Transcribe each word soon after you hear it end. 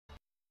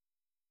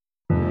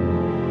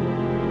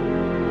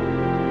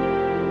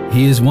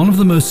He is one of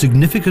the most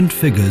significant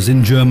figures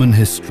in German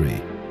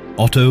history,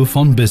 Otto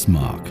von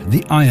Bismarck,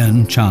 the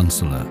Iron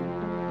Chancellor.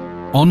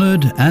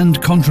 Honoured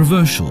and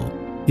controversial,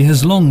 he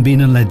has long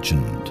been a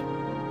legend.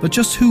 But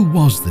just who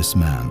was this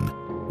man?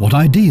 What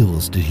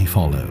ideals did he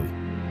follow?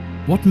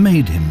 What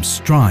made him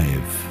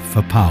strive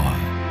for power?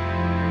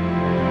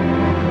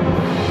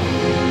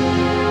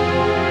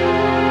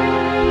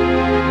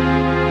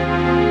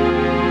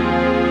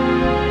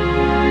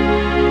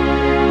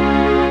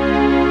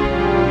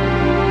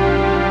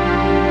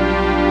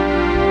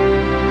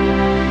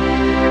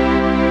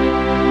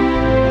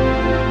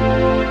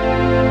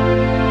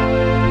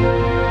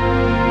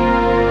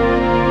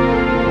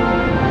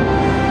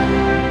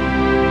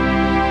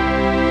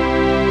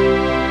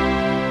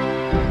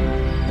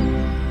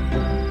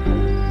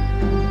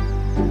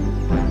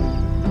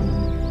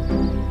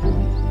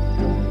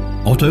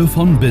 Otto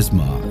von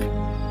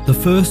Bismarck, the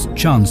first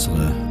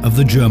Chancellor of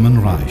the German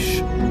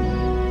Reich.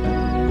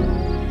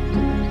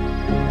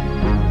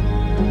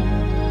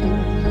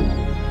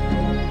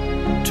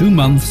 Two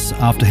months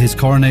after his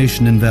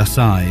coronation in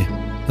Versailles,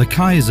 the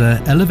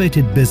Kaiser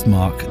elevated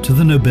Bismarck to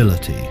the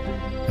nobility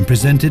and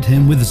presented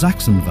him with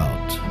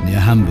Sachsenwald near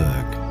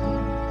Hamburg.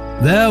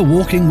 There,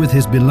 walking with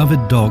his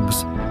beloved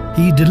dogs,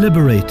 he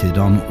deliberated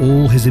on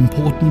all his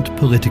important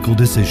political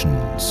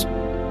decisions.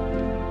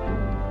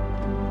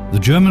 The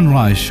German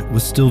Reich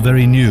was still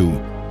very new,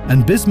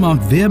 and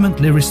Bismarck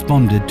vehemently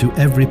responded to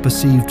every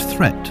perceived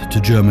threat to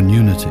German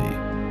unity.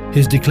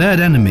 His declared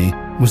enemy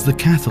was the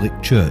Catholic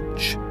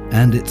Church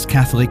and its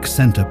Catholic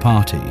Centre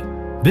Party.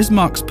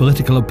 Bismarck's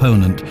political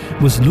opponent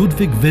was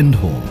Ludwig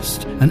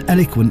Windhorst, an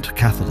eloquent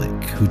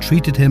Catholic who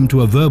treated him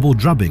to a verbal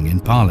drubbing in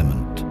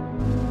Parliament.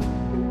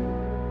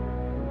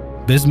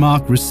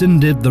 Bismarck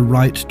rescinded the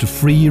right to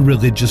free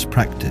religious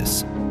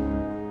practice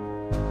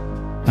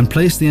and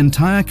placed the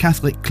entire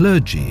Catholic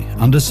clergy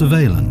under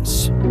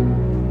surveillance.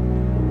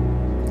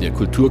 Der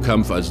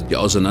Kulturkampf, also die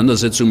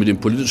Auseinandersetzung mit dem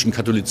politischen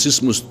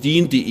Katholizismus,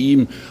 diente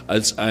ihm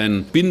als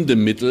ein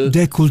Bindemittel.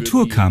 Der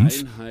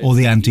Kulturkampf, or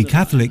the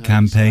anti-Catholic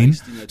campaign,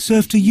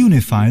 served to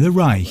unify the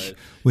Reich,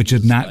 which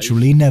had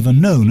naturally never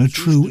known a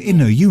true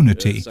inner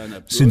unity,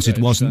 since it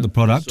wasn't the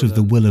product of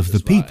the will of the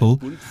people,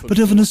 but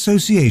of an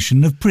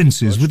association of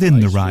princes within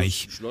the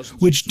Reich,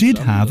 which did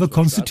have a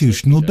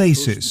constitutional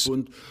basis.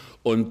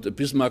 With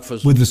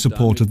the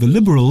support of the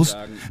liberals,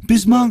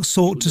 Bismarck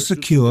sought to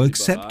secure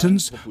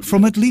acceptance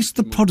from at least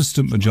the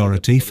Protestant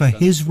majority for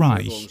his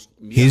Reich,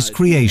 his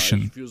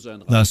creation,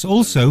 thus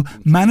also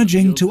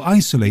managing to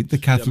isolate the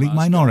Catholic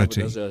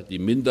minority.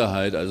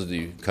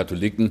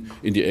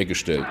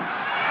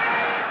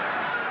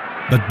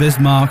 But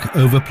Bismarck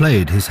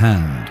overplayed his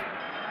hand.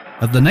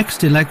 At the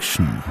next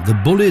election, the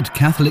bullied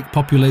Catholic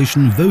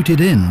population voted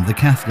in the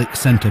Catholic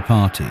Centre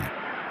Party,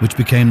 which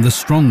became the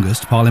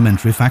strongest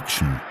parliamentary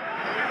faction.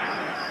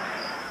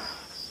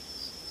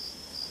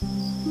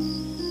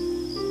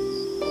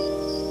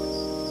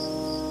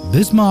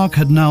 Bismarck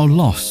had now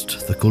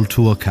lost the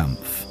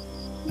Kulturkampf,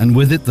 and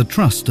with it the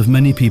trust of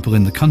many people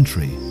in the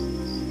country.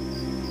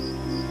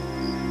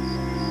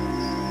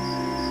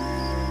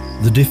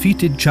 The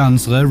defeated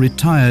Chancellor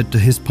retired to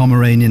his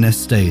Pomeranian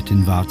estate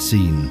in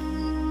Varzin.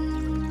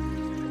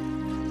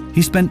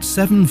 He spent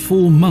 7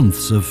 full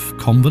months of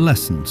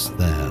convalescence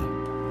there.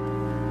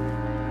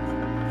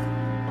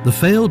 The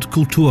failed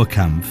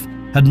Kulturkampf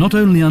had not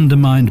only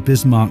undermined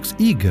Bismarck's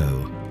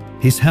ego,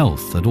 his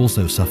health had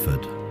also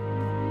suffered.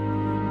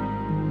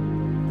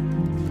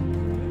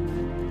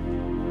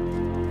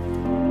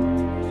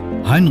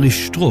 Heinrich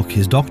Struck,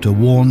 his doctor,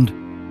 warned,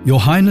 "Your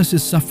Highness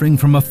is suffering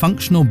from a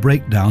functional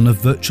breakdown of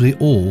virtually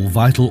all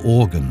vital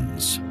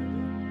organs."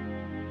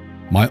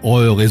 "My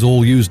oil is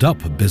all used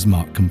up,"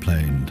 Bismarck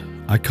complained.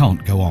 "I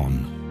can't go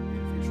on."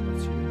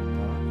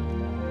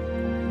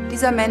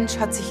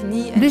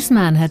 This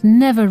man had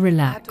never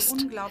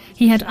relaxed.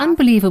 He had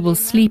unbelievable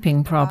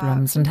sleeping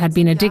problems and had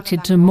been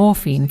addicted to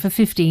morphine for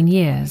 15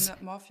 years.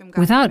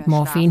 Without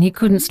morphine, he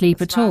couldn't sleep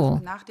at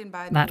all.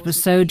 That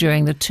was so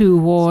during the 2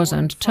 wars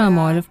and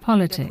turmoil of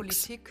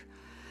politics.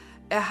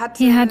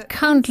 He had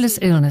countless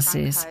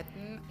illnesses.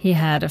 He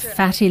had a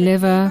fatty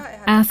liver,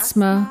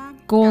 asthma,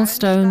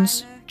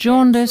 gallstones,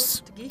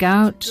 jaundice,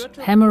 gout,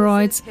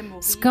 hemorrhoids,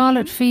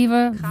 scarlet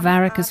fever,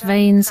 varicose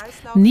veins,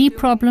 knee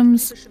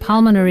problems,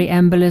 pulmonary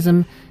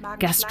embolism,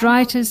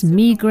 gastritis,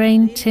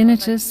 migraine,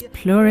 tinnitus,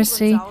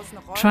 pleurisy,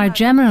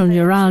 trigeminal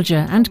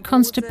neuralgia and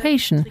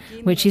constipation,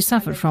 which he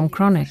suffered from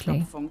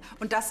chronically.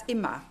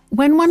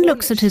 When one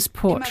looks at his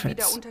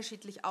portraits,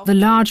 the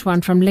large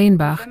one from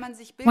Lenbach,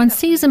 one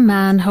sees a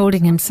man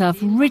holding himself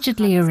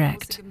rigidly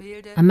erect,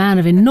 a man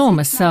of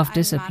enormous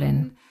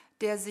self-discipline,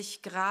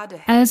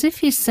 as if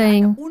he's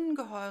saying,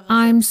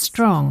 "I'm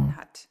strong.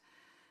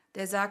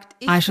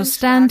 I shall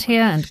stand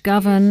here and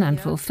govern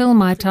and fulfill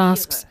my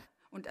tasks,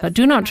 but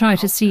do not try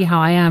to see how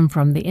I am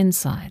from the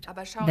inside.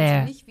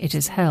 There, it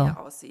is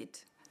hell."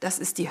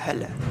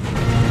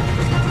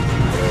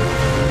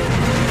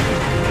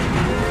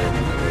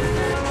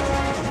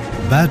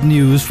 Bad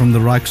news from the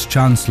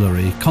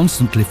Reichschancellery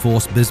constantly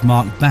forced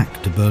Bismarck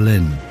back to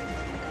Berlin.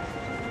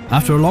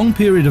 After a long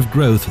period of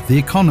growth, the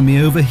economy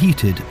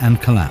overheated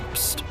and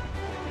collapsed.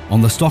 On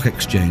the stock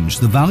exchange,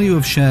 the value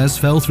of shares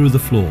fell through the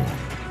floor.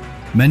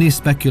 Many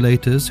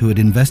speculators who had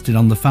invested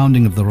on the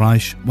founding of the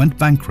Reich went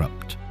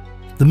bankrupt.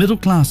 The middle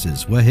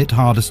classes were hit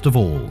hardest of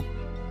all.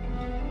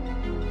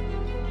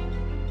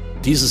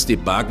 This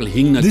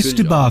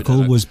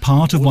debacle was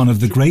part of one of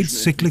the great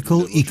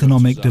cyclical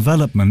economic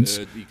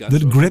developments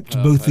that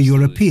gripped both the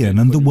European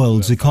and the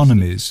world's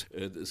economies.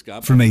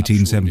 From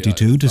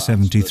 1872 to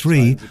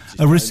 73,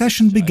 a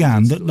recession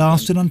began that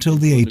lasted until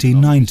the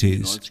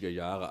 1890s.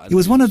 It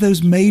was one of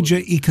those major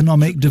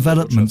economic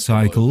development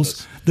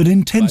cycles that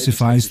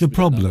intensifies the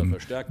problem,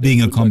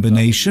 being a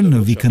combination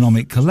of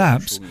economic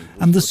collapse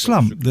and the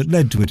slump that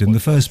led to it in the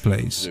first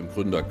place.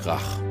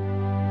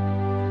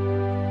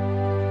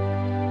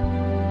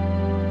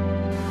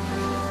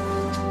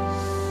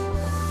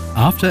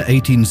 After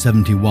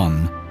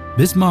 1871,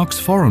 Bismarck's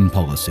foreign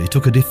policy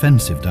took a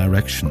defensive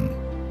direction.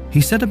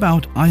 He set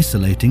about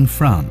isolating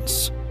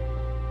France,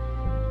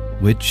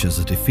 which, as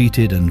a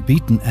defeated and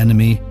beaten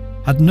enemy,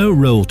 had no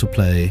role to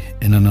play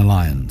in an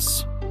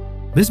alliance.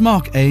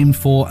 Bismarck aimed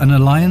for an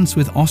alliance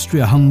with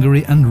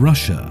Austria-Hungary and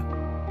Russia.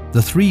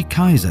 The Three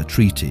Kaiser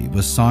Treaty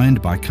was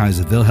signed by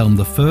Kaiser Wilhelm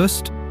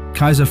I,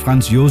 Kaiser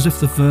Franz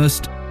Joseph I,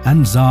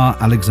 and Tsar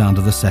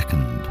Alexander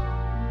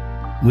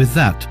II. With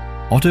that,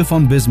 Otto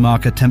von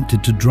Bismarck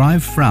attempted to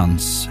drive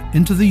France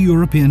into the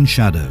European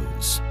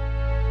shadows.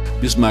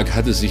 Bismarck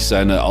hatte sich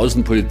seine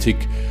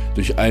Außenpolitik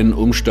durch einen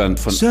Umstand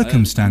von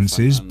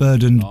Circumstances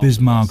burdened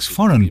Bismarck's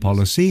foreign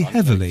policy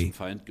heavily,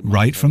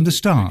 right from the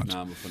start,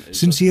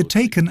 since he had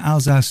taken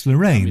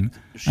Alsace-Lorraine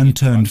and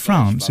turned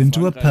France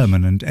into a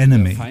permanent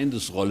enemy.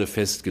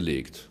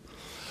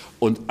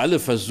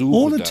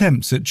 All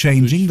attempts at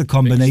changing the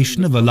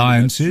combination of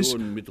alliances,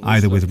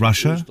 either with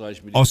Russia,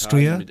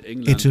 Austria,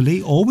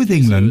 Italy or with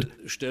England,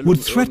 would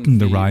threaten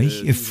the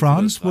Reich if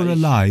France were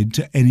allied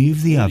to any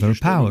of the other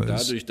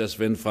powers.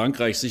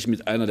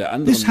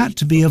 This had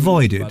to be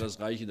avoided.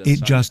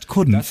 It just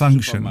couldn't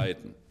function.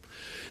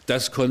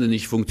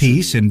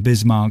 Peace in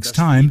Bismarck's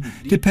time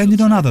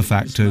depended on other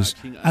factors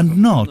and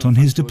not on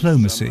his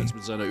diplomacy.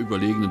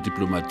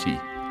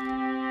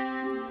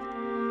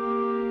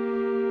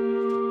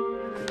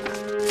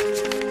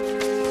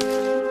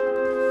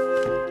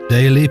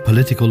 Daily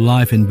political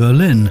life in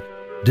Berlin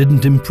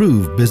didn't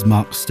improve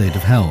Bismarck's state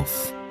of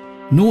health,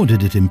 nor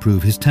did it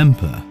improve his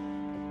temper.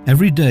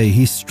 Every day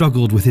he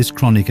struggled with his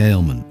chronic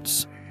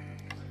ailments.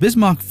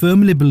 Bismarck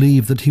firmly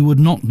believed that he would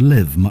not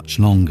live much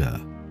longer.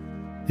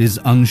 His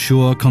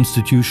unsure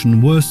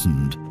constitution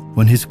worsened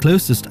when his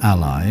closest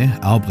ally,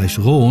 Albrecht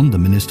Rohn, the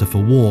Minister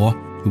for War,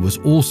 who was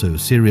also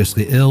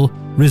seriously ill,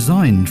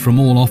 resigned from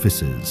all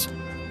offices.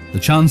 The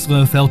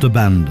Chancellor felt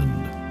abandoned.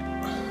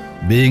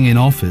 Being in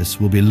office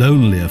will be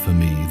lonelier for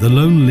me, the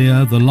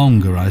lonelier the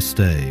longer I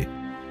stay.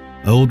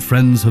 Old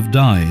friends have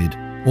died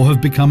or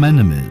have become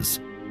enemies,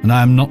 and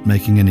I am not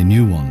making any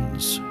new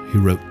ones, he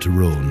wrote to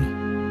Rohn.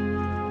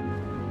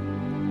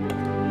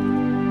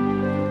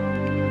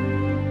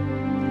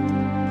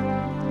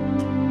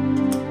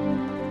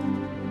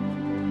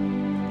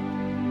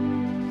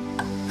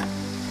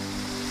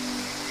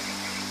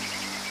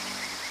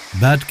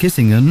 Bad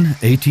Kissingen,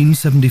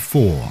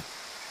 1874.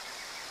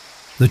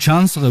 The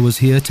Chancellor was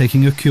here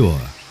taking a cure.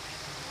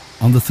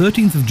 On the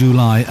 13th of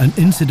July, an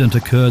incident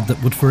occurred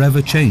that would forever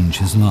change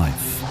his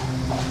life.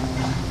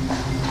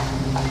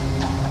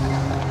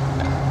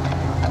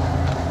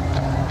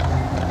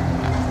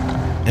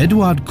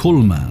 Eduard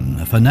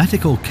Kuhlmann, a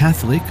fanatical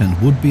Catholic and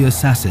would-be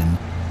assassin,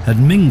 had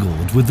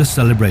mingled with the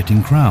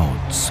celebrating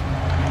crowds.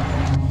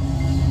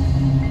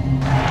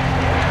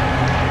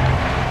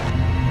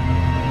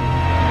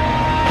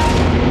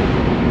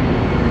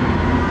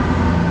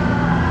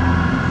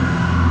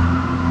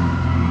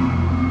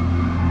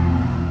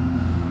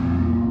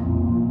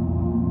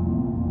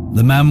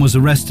 The man was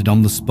arrested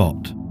on the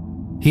spot.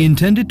 He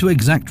intended to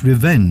exact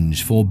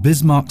revenge for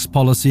Bismarck's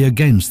policy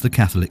against the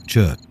Catholic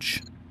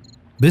Church.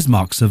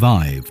 Bismarck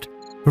survived,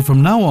 but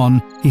from now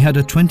on he had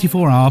a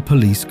 24-hour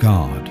police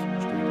guard.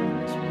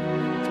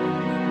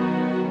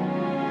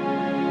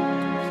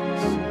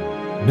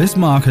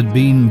 Bismarck had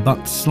been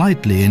but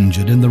slightly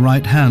injured in the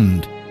right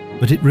hand,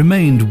 but it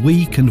remained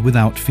weak and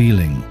without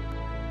feeling.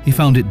 He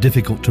found it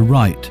difficult to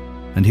write,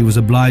 and he was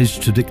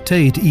obliged to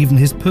dictate even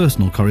his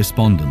personal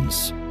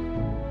correspondence.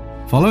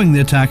 Following the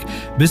attack,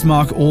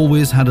 Bismarck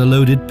always had a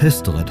loaded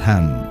pistol at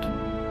hand.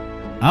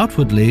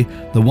 Outwardly,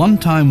 the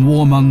one-time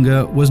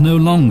warmonger was no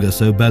longer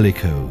so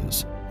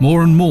bellicose.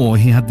 More and more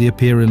he had the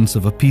appearance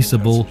of a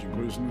peaceable,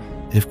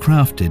 if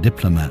crafty,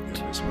 diplomat.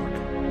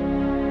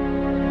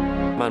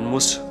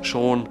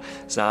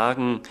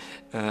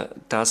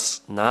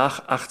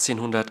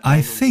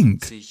 I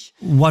think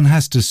one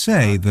has to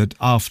say that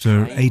after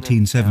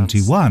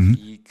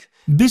 1871,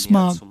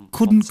 Bismarck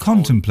couldn't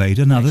contemplate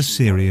another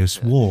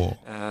serious war.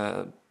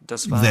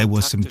 There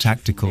were some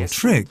tactical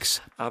tricks,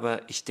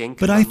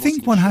 but I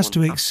think one has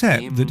to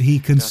accept that he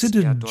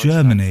considered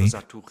Germany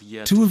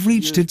to have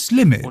reached its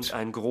limit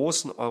and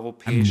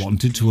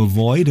wanted to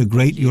avoid a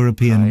great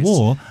European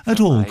war at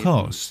all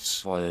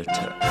costs.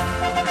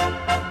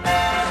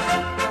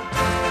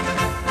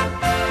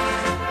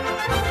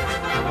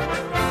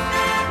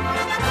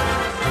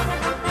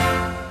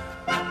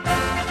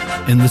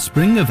 In the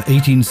spring of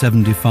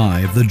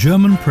 1875, the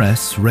German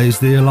press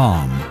raised the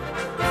alarm.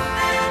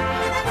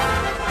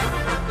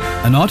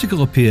 An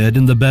article appeared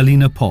in the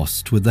Berliner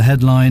Post with the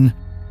headline,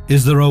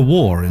 "Is there a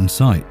war in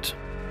sight?"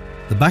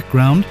 The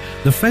background,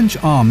 the French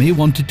army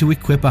wanted to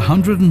equip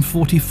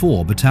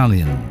 144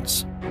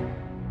 battalions.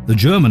 The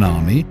German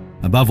army,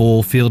 above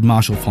all Field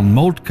Marshal von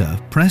Moltke,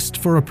 pressed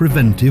for a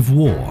preventive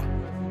war.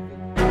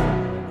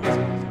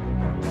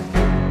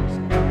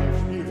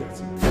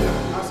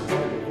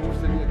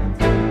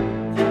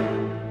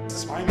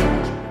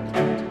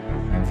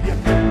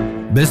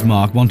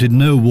 Bismarck wanted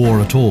no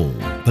war at all,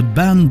 but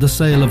banned the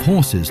sale of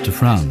horses to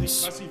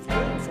France.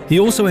 He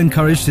also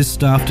encouraged his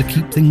staff to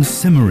keep things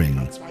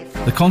simmering.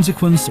 The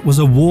consequence was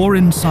a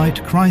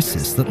war-in-sight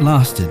crisis that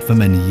lasted for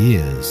many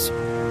years.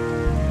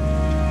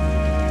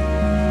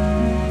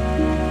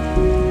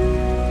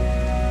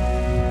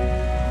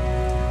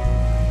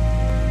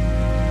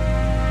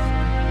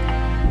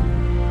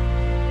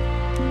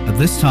 At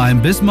this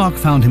time, Bismarck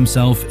found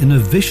himself in a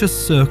vicious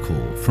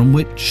circle from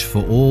which,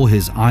 for all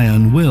his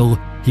iron will,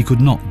 he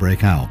could not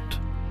break out.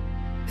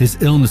 His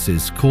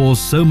illnesses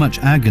caused so much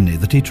agony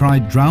that he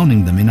tried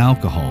drowning them in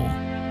alcohol.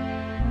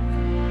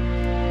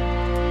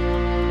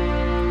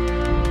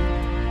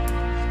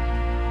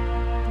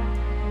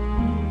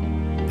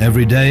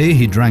 Every day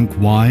he drank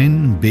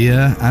wine,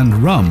 beer and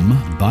rum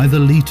by the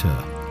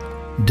litre,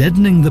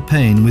 deadening the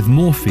pain with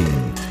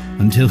morphine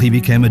until he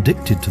became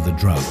addicted to the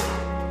drug.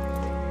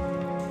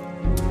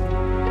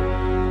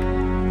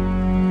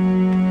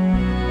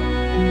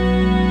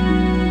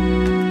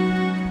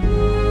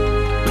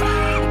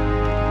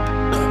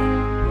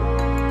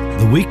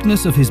 The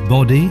weakness of his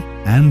body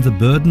and the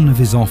burden of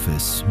his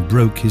office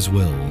broke his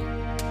will.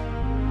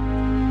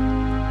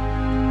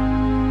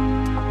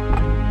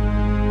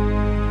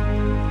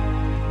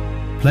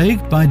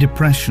 Plagued by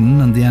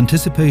depression and the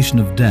anticipation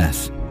of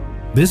death,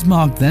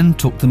 Bismarck then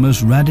took the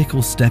most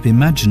radical step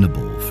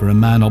imaginable for a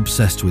man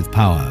obsessed with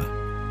power.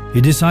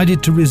 He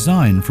decided to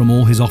resign from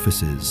all his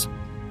offices,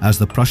 as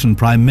the Prussian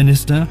Prime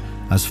Minister,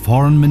 as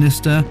Foreign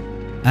Minister,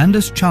 and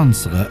as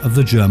Chancellor of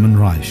the German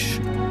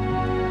Reich.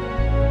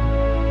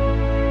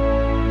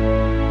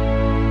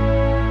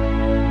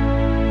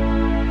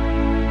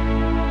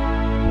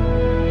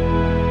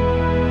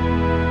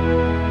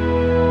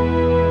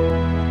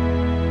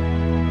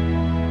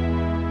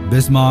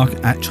 Bismarck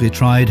actually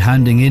tried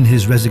handing in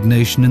his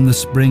resignation in the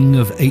spring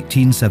of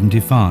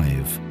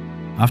 1875.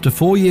 After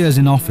 4 years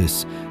in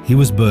office, he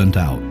was burnt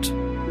out.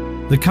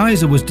 The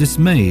Kaiser was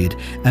dismayed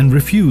and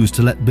refused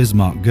to let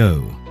Bismarck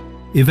go.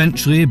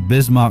 Eventually,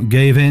 Bismarck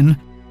gave in,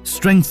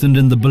 strengthened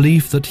in the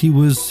belief that he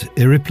was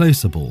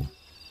irreplaceable.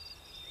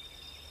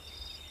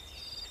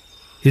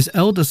 His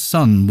eldest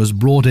son was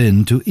brought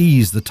in to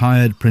ease the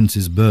tired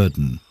prince's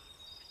burden.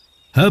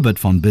 Herbert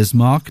von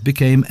Bismarck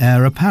became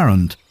heir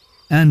apparent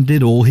and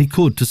did all he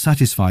could to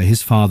satisfy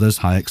his father's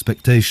high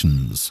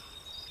expectations.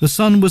 The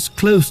son was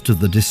close to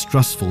the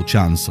distrustful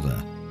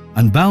Chancellor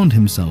and bound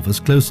himself as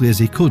closely as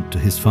he could to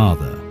his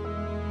father.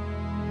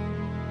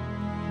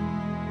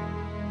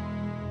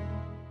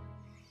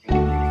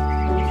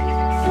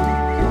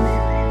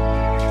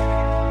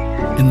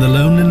 In the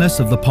loneliness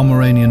of the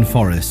Pomeranian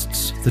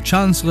forests, the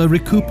Chancellor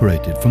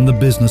recuperated from the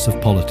business of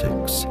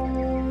politics.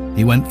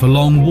 He went for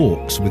long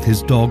walks with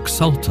his dog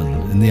Sultan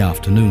in the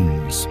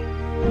afternoons.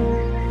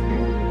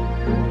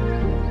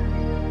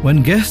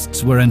 When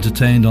guests were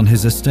entertained on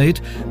his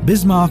estate,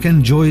 Bismarck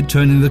enjoyed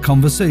turning the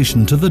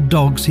conversation to the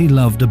dogs he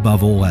loved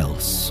above all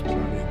else.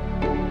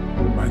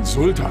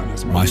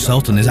 "My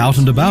Sultan is out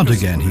and about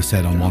again," he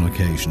said on one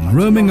occasion,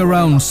 "roaming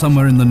around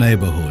somewhere in the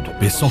neighborhood,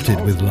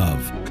 besotted with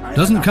love.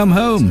 Doesn't come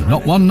home,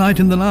 not one night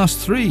in the last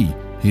 3.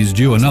 He's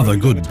due another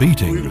good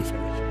beating."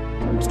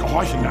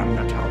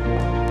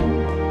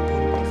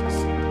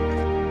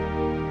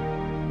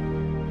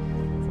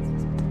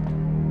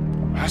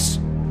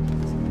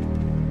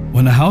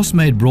 When a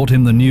housemaid brought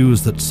him the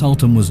news that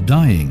Sultan was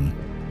dying,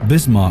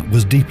 Bismarck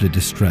was deeply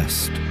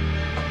distressed.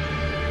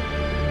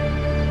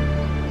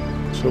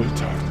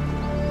 Sultan.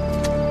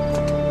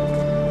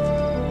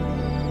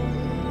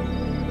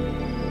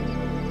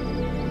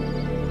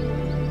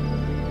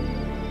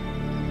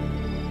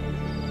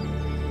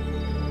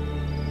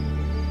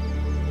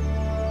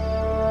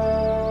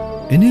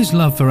 In his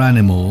love for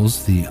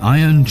animals, the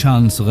Iron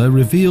Chancellor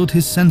revealed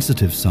his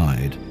sensitive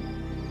side,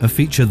 a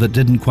feature that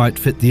didn't quite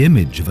fit the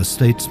image of a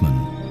statesman.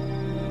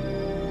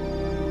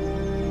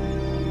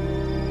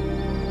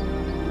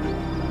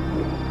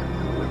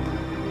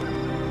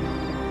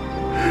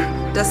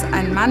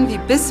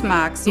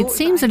 It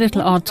seems a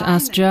little odd to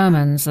us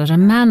Germans that a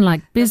man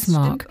like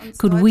Bismarck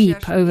could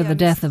weep over the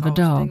death of a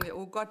dog.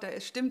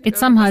 It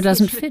somehow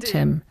doesn't fit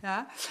him.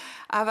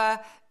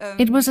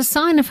 It was a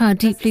sign of how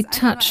deeply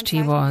touched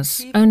he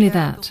was, only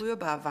that.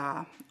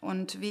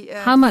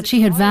 How much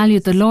he had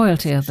valued the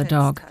loyalty of the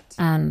dog,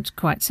 and,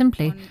 quite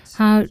simply,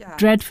 how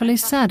dreadfully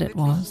sad it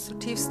was.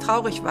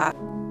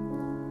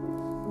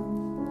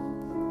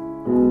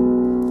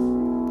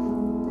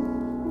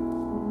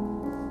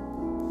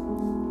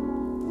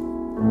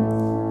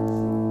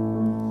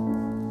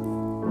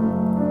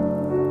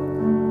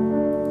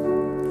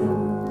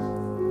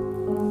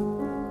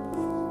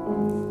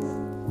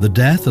 The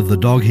death of the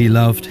dog he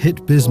loved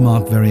hit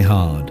Bismarck very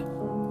hard.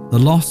 The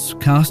loss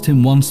cast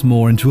him once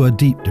more into a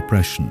deep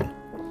depression.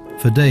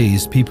 For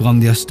days, people on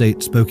the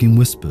estate spoke in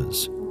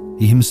whispers.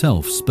 He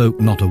himself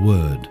spoke not a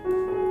word.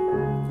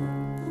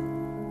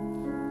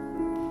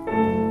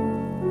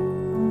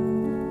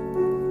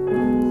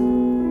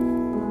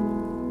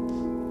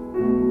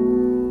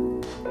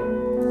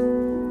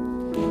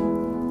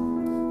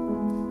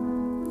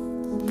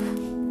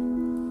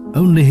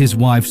 Only his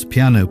wife's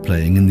piano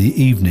playing in the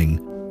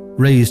evening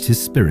raised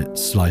his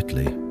spirits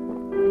slightly.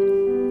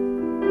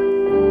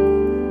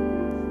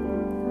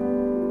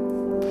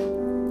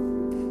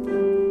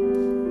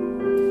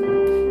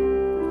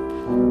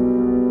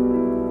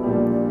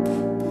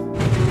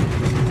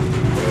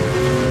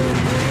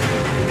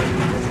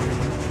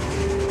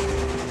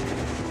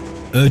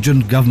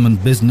 Urgent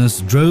government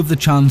business drove the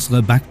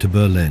Chancellor back to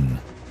Berlin.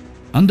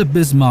 Under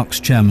Bismarck's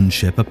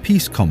chairmanship, a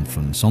peace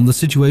conference on the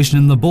situation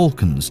in the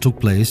Balkans took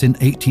place in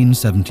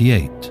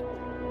 1878.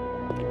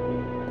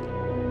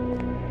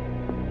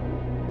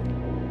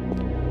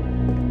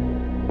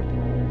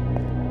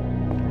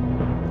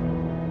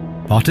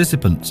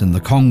 Participants in the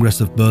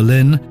Congress of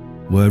Berlin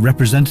were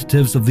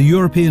representatives of the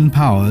European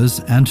powers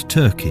and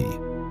Turkey.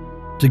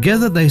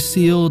 Together they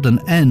sealed an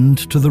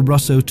end to the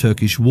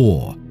Russo-Turkish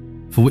War,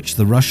 for which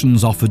the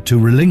Russians offered to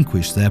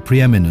relinquish their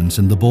preeminence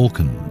in the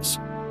Balkans.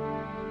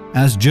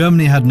 As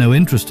Germany had no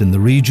interest in the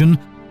region,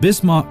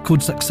 Bismarck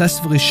could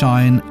successfully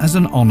shine as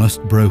an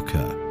honest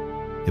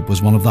broker. It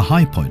was one of the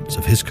high points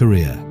of his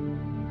career.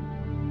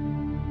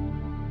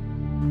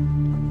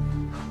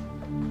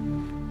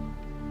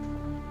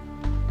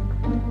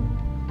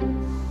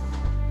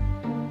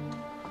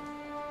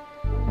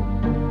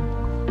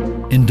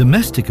 In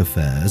domestic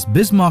affairs,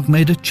 Bismarck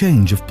made a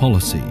change of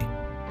policy.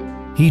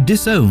 He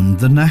disowned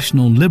the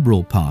National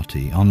Liberal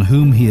Party on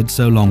whom he had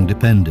so long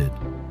depended.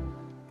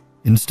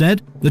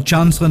 Instead, the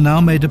Chancellor now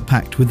made a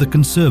pact with the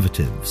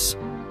Conservatives.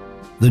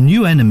 The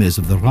new enemies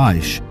of the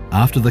Reich,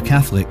 after the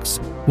Catholics,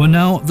 were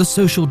now the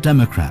Social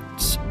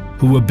Democrats,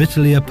 who were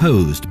bitterly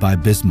opposed by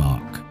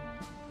Bismarck.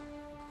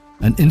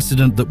 An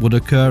incident that would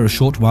occur a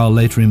short while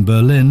later in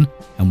Berlin,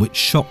 and which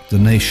shocked the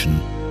nation,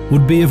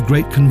 would be of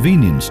great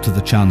convenience to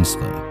the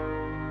Chancellor.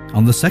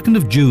 On the 2nd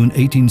of June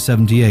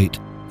 1878,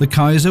 the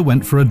Kaiser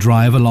went for a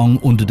drive along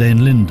Unter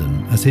den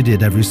Linden, as he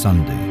did every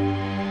Sunday.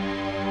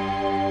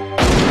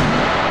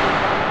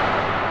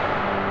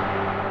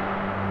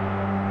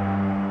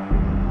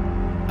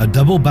 A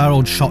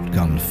double-barreled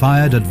shotgun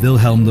fired at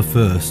Wilhelm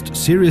I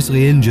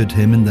seriously injured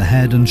him in the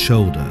head and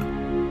shoulder.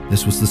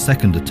 This was the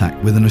second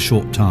attack within a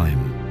short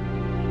time.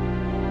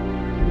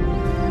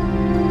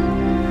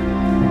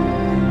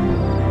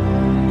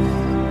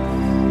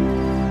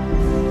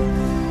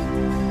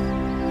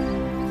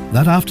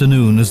 That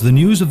afternoon, as the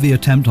news of the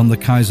attempt on the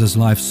Kaiser's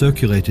life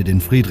circulated in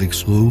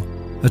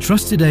Friedrichsruh, a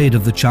trusted aide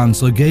of the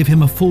Chancellor gave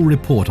him a full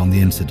report on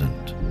the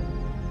incident.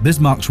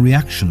 Bismarck's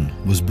reaction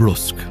was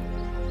brusque.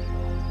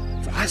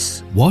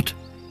 What?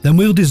 Then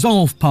we'll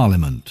dissolve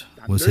Parliament,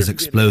 was his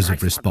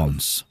explosive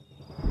response.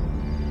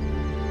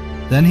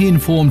 Then he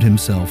informed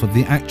himself of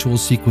the actual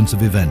sequence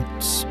of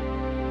events.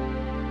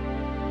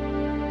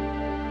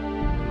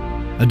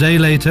 A day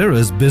later,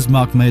 as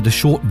Bismarck made a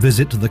short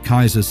visit to the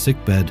Kaiser's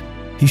sickbed,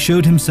 he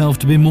showed himself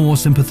to be more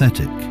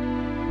sympathetic.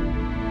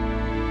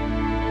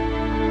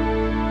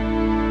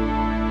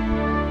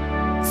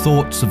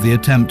 Thoughts of the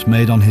attempt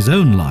made on his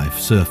own life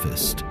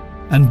surfaced,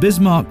 and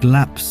Bismarck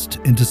lapsed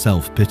into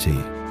self-pity.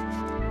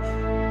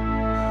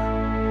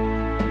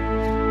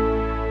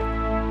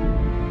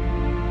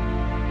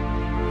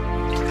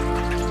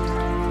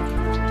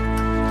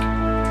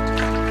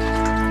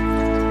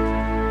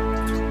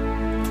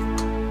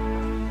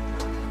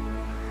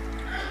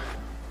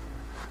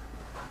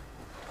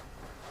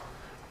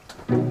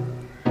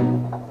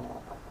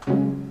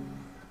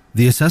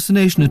 The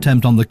assassination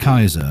attempt on the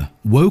Kaiser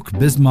woke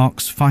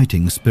Bismarck's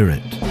fighting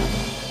spirit.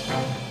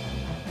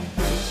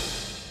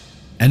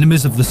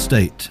 Enemies of the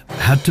state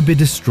had to be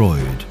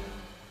destroyed.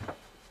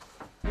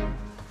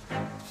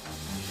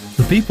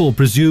 The people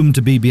presumed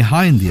to be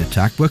behind the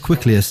attack were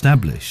quickly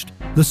established,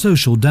 the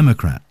Social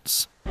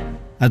Democrats.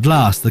 At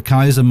last, the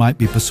Kaiser might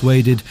be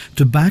persuaded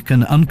to back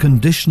an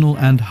unconditional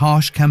and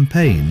harsh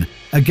campaign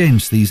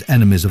against these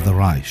enemies of the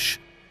Reich.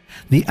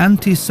 The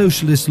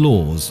anti-socialist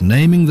laws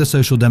naming the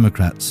Social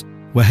Democrats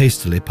were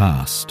hastily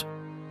passed.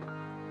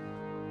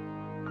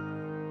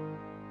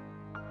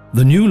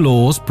 The new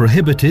laws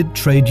prohibited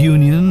trade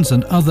unions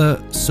and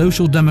other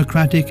social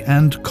democratic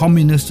and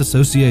communist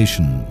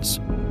associations.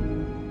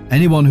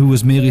 Anyone who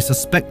was merely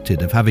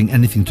suspected of having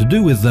anything to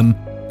do with them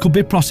could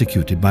be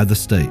prosecuted by the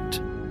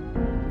state.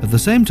 At the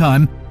same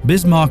time,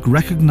 Bismarck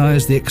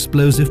recognized the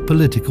explosive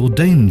political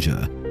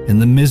danger in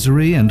the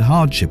misery and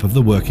hardship of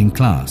the working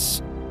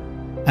class,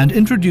 and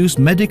introduced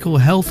medical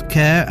health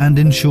care and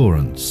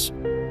insurance.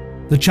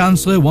 The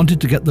Chancellor wanted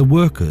to get the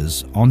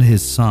workers on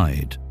his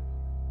side.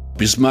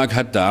 Bismarck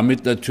hat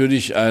damit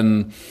natürlich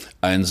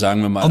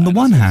sagen wir mal, on the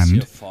one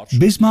hand,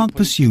 Bismarck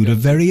pursued a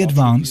very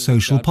advanced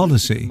social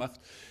policy,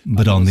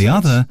 but on the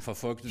other,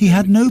 he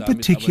had no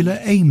particular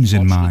aims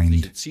in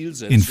mind.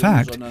 In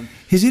fact,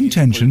 his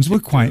intentions were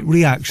quite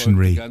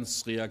reactionary.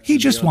 He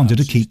just wanted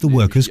to keep the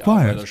workers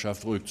quiet.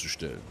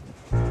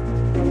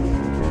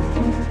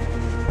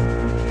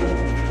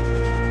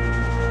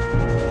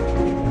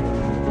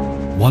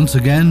 Once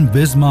again,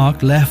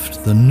 Bismarck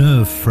left the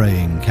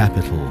nerve-fraying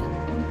capital.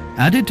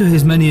 Added to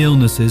his many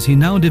illnesses, he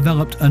now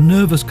developed a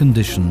nervous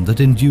condition that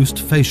induced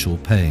facial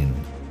pain.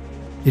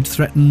 It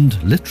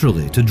threatened,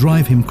 literally, to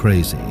drive him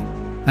crazy,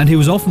 and he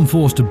was often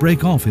forced to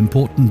break off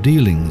important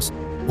dealings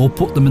or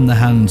put them in the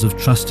hands of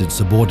trusted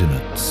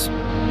subordinates.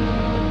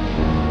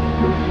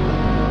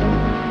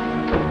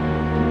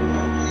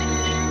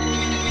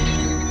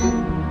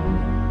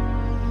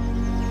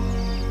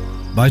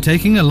 By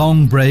taking a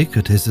long break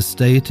at his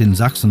estate in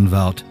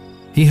Sachsenwald,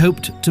 he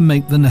hoped to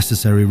make the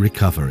necessary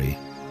recovery.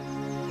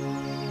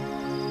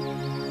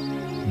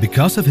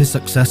 Because of his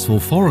successful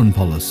foreign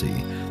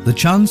policy, the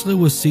Chancellor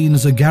was seen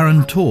as a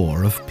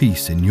guarantor of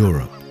peace in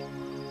Europe.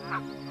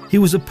 He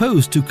was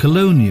opposed to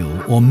colonial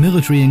or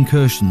military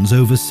incursions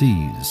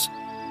overseas.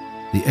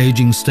 The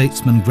aging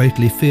statesman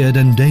greatly feared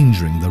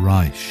endangering the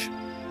Reich.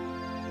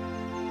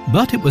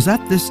 But it was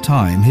at this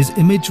time his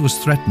image was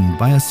threatened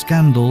by a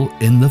scandal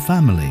in the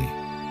family.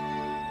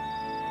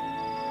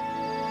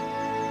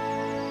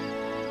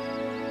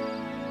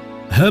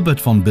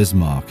 Herbert von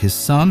Bismarck, his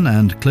son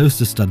and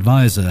closest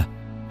advisor,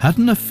 had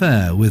an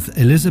affair with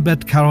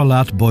Elisabeth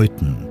Carolat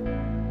Beuthen.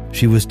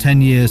 She was 10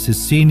 years his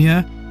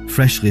senior,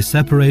 freshly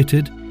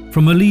separated,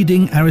 from a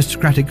leading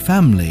aristocratic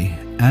family,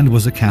 and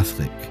was a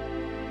Catholic.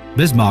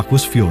 Bismarck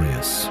was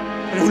furious.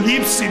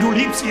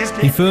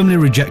 He firmly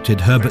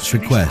rejected Herbert's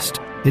request.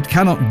 "It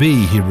cannot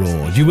be," he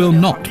roared. "You will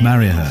not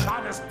marry her.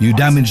 You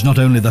damage not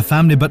only the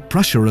family but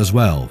Prussia as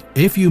well.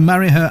 If you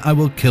marry her, I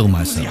will kill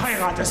myself."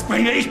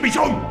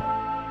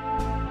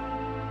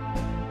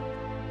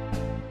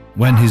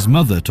 When his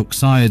mother took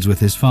sides with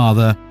his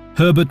father,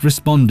 Herbert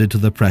responded to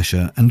the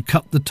pressure and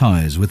cut the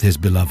ties with his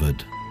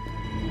beloved.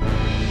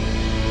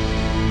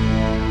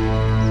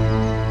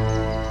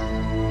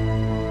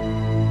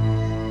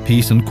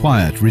 Peace and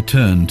quiet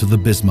returned to the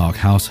Bismarck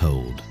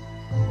household.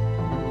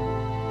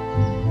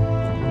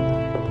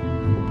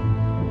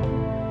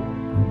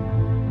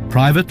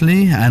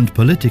 Privately and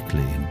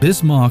politically,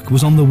 Bismarck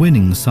was on the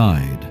winning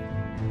side.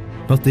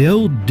 But the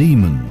old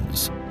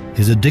demons,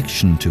 his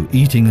addiction to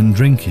eating and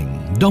drinking,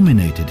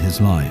 dominated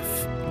his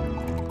life.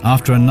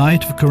 After a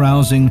night of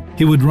carousing,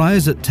 he would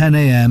rise at 10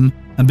 a.m.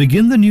 and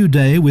begin the new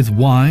day with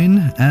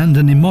wine and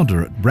an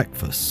immoderate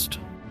breakfast.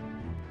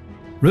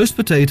 Roast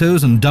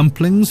potatoes and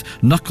dumplings,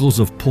 knuckles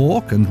of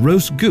pork and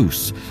roast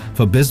goose.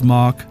 For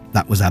Bismarck,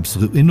 that was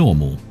absolutely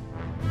normal.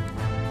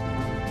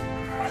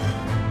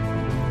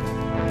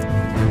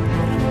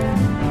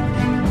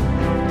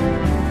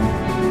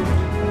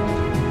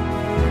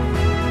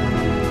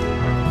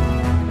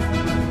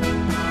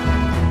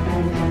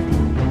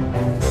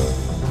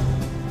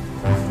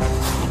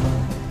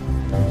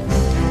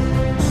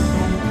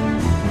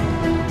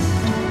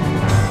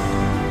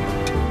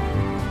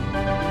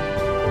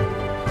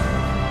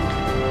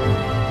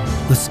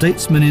 The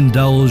statesman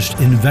indulged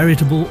in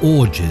veritable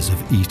orgies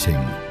of eating.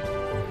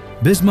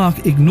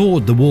 Bismarck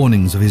ignored the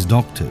warnings of his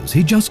doctors.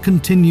 He just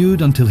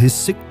continued until his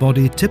sick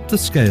body tipped the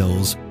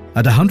scales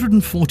at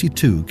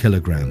 142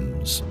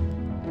 kilograms.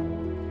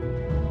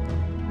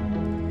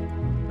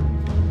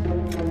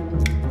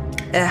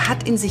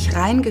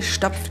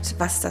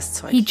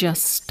 He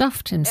just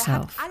stuffed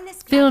himself,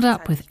 filled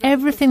up with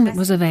everything that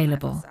was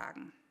available.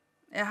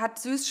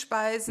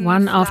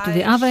 One after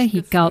the other,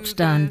 he gulped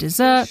down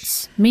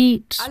desserts,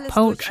 meat,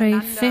 poultry,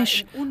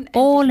 fish,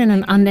 all in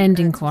an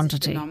unending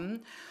quantity.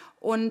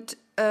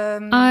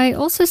 I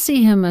also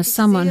see him as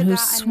someone who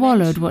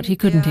swallowed what he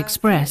couldn't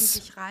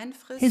express.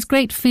 His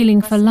great feeling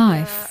for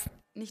life.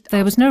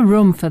 There was no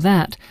room for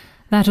that.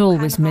 That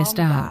always missed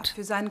out.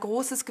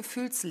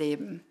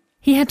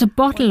 He had to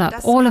bottle up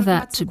all of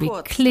that to be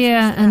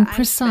clear and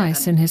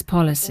precise in his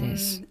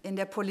policies.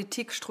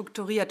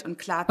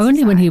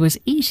 Only when he was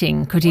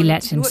eating could he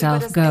let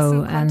himself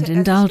go and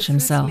indulge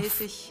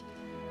himself.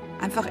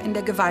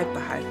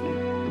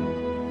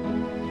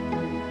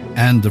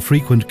 And the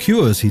frequent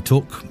cures he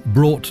took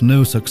brought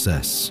no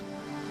success.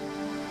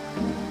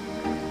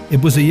 It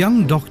was a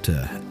young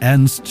doctor,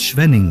 Ernst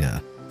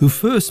Schwenninger, who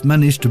first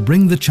managed to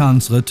bring the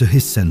Chancellor to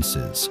his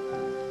senses.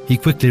 He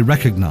quickly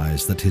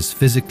recognized that his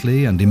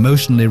physically and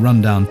emotionally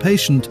run-down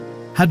patient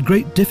had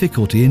great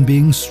difficulty in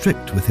being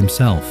strict with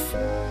himself.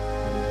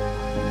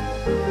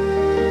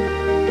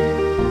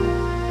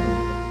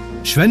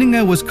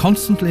 Schwenninger was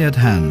constantly at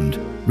hand,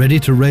 ready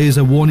to raise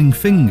a warning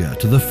finger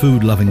to the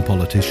food-loving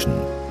politician.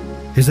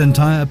 His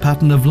entire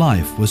pattern of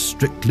life was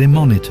strictly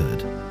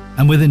monitored,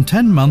 and within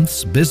 10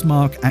 months,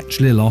 Bismarck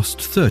actually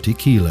lost 30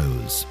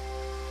 kilos.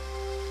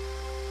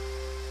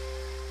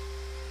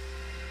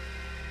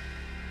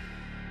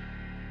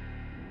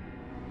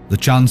 The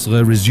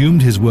Chancellor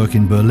resumed his work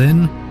in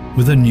Berlin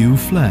with a new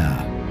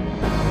flair.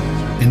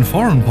 In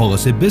foreign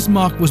policy,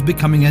 Bismarck was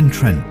becoming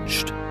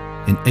entrenched.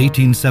 In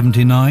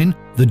 1879,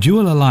 the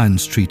Dual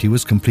Alliance Treaty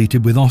was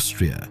completed with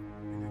Austria,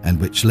 and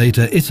which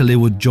later Italy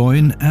would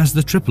join as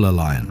the Triple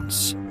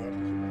Alliance.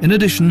 In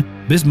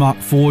addition,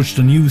 Bismarck forged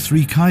a new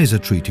Three-Kaiser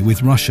Treaty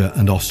with Russia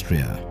and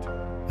Austria.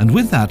 And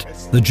with that,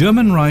 the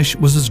German Reich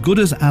was as good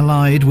as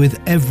allied with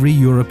every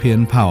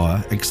European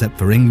power except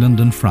for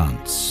England and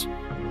France.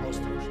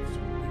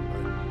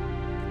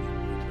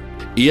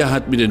 He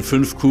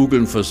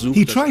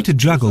tried to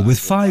juggle with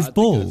 5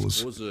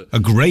 balls, a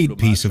great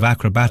piece of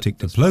acrobatic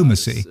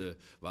diplomacy,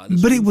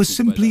 but it was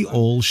simply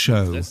all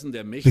show,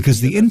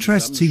 because the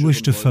interests he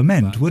wished to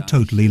foment were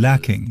totally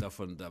lacking.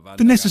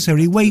 The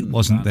necessary weight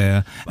wasn't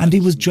there, and he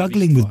was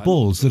juggling with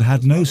balls that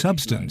had no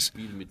substance.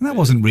 That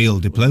wasn't real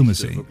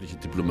diplomacy.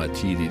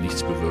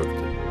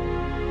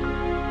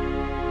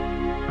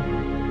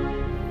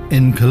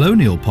 In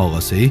colonial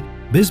policy,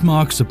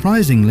 Bismarck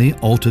surprisingly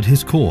altered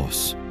his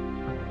course.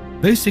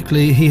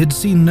 Basically, he had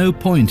seen no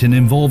point in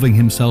involving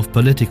himself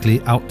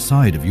politically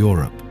outside of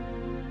Europe.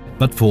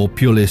 But for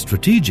purely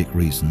strategic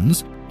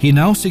reasons, he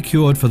now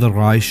secured for the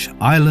Reich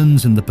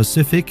islands in the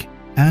Pacific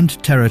and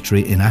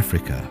territory in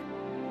Africa.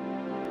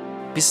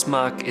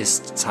 Bismarck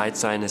ist Zeit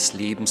seines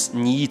Lebens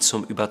nie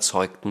zum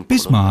überzeugten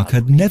Bismarck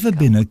had never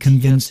been a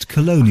convinced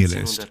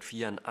colonialist.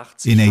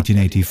 In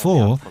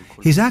 1884,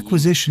 his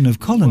acquisition of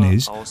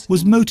colonies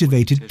was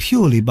motivated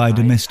purely by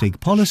domestic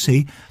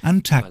policy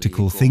and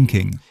tactical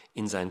thinking.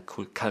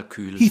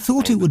 He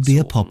thought it would be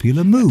a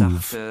popular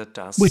move,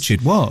 which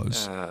it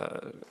was.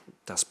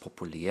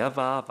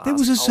 There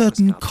was a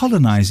certain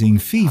colonizing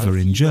fever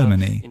in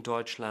Germany.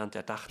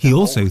 He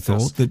also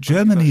thought that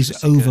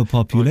Germany's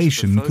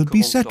overpopulation could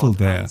be settled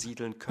there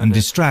and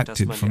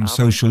distracted from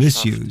social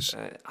issues.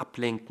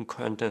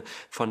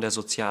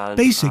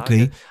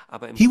 Basically,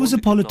 he was a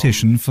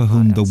politician for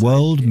whom the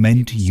world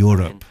meant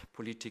Europe,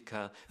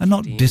 and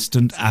not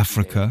distant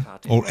Africa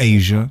or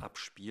Asia,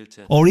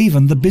 or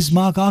even the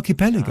Bismarck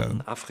archipelago.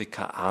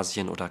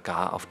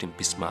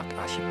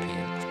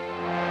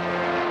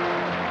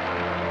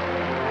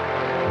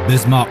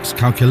 Bismarck's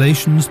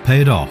calculations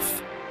paid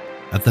off.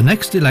 At the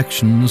next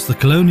elections, the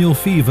colonial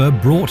fever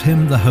brought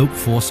him the hope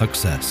for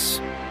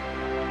success.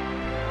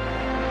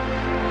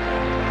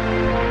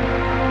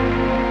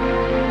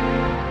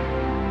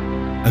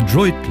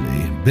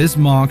 Adroitly,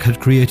 Bismarck had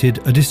created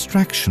a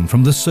distraction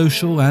from the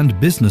social and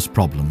business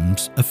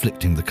problems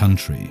afflicting the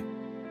country.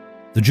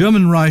 The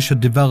German Reich had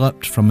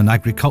developed from an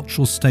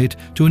agricultural state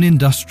to an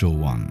industrial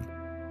one.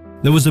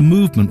 There was a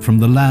movement from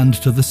the land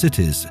to the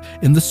cities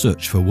in the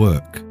search for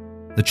work.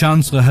 The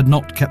Chancellor had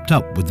not kept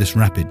up with this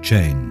rapid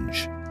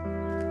change.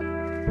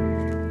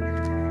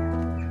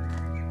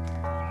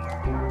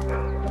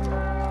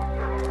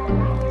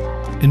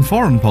 In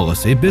foreign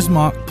policy,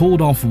 Bismarck pulled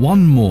off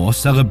one more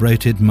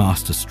celebrated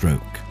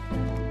masterstroke.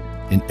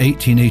 In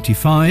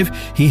 1885,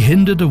 he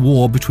hindered a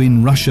war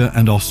between Russia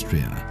and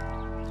Austria.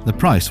 The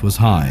price was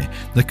high,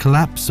 the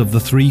collapse of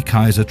the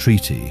Three-Kaiser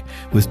Treaty,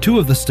 with 2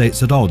 of the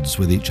states at odds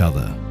with each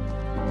other.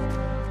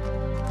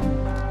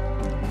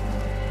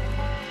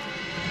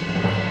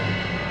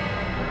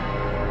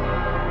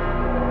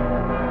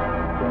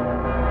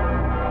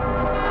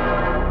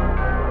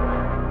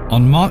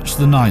 On March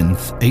 9,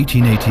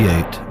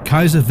 1888,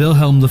 Kaiser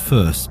Wilhelm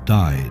I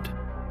died.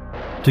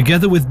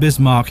 Together with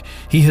Bismarck,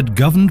 he had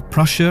governed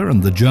Prussia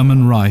and the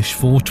German Reich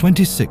for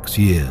 26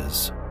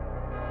 years.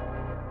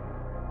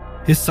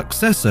 His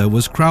successor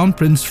was Crown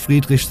Prince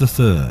Friedrich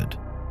III.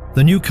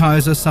 The new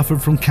Kaiser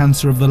suffered from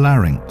cancer of the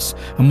larynx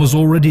and was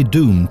already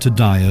doomed to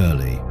die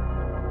early.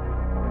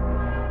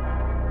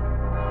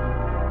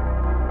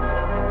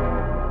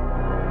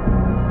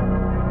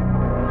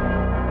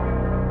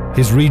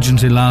 His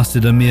regency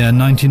lasted a mere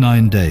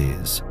 99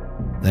 days.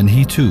 Then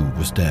he too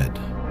was dead.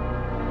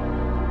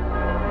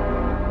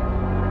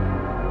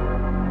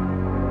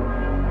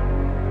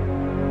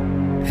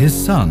 His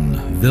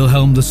son,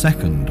 Wilhelm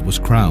II, was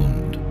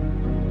crowned.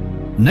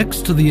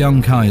 Next to the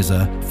young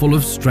Kaiser, full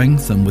of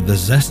strength and with a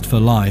zest for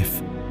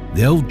life,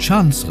 the old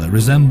Chancellor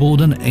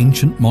resembled an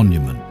ancient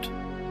monument.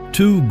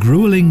 2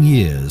 grueling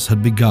years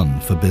had begun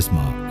for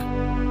Bismarck.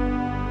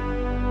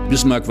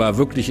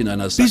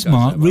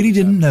 Bismarck really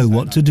didn't know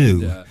what to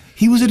do.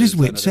 He was at his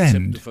wit's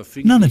end.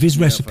 None of his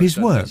recipes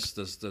worked.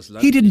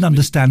 He didn't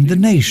understand the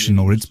nation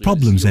or its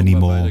problems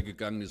anymore.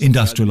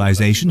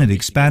 Industrialization had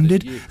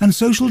expanded and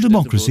social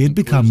democracy had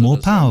become more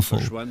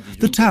powerful.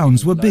 The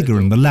towns were bigger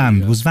and the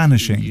land was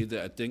vanishing.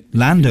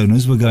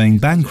 Landowners were going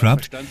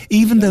bankrupt,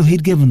 even though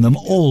he'd given them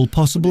all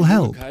possible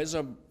help.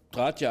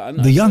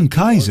 The young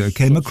Kaiser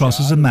came across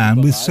as a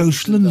man with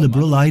social and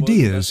liberal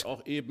ideas,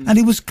 and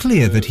it was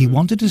clear that he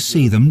wanted to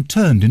see them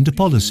turned into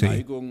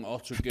policy.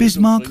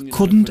 Bismarck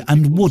couldn't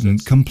and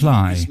wouldn't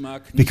comply,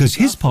 because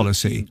his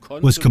policy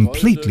was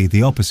completely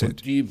the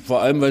opposite.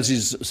 Vor allem, weil sie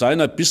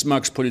seiner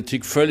Bismarcks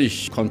Politik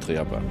völlig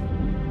konträr war.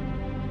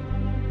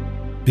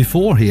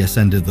 Before he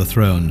ascended the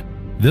throne,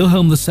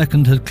 Wilhelm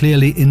II had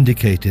clearly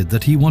indicated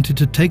that he wanted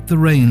to take the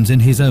reins in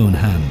his own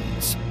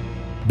hands.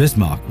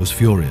 Bismarck was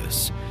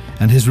furious,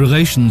 and his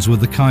relations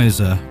with the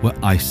Kaiser were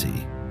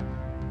icy.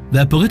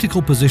 Their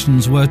political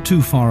positions were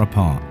too far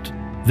apart.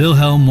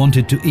 Wilhelm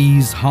wanted to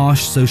ease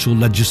harsh social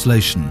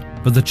legislation,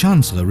 but the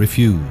Chancellor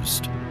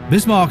refused.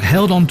 Bismarck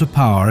held on to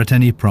power at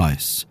any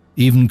price,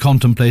 even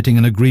contemplating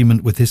an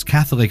agreement with his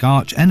Catholic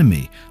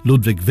arch-enemy,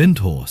 Ludwig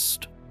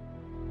Windthorst.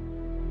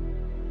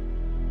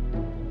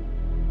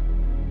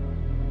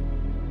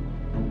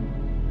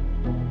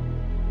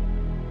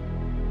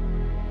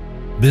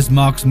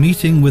 Bismarck's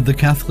meeting with the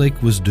Catholic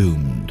was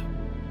doomed.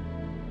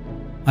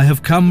 "I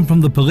have come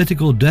from the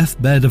political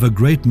deathbed of a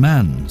great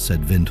man,"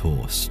 said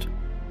Windthorst.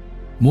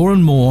 More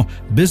and more,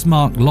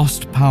 Bismarck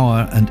lost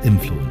power and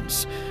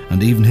influence,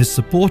 and even his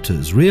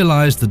supporters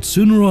realized that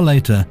sooner or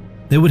later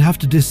they would have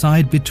to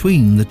decide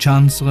between the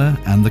Chancellor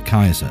and the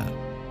Kaiser.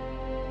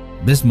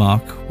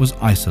 Bismarck was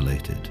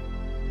isolated.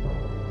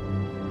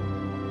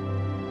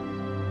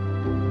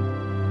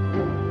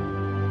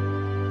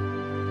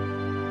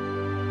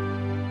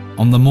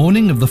 On the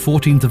morning of the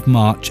 14th of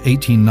March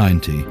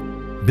 1890,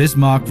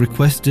 Bismarck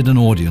requested an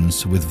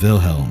audience with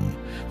Wilhelm.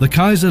 The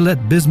Kaiser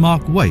let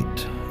Bismarck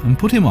wait and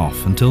put him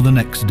off until the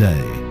next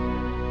day.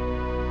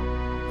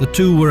 The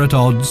two were at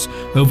odds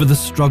over the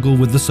struggle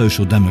with the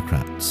Social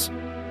Democrats.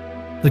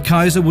 The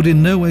Kaiser would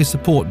in no way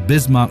support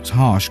Bismarck's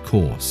harsh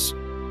course.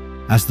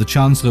 As the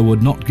Chancellor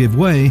would not give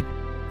way,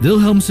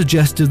 Wilhelm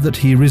suggested that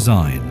he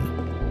resign.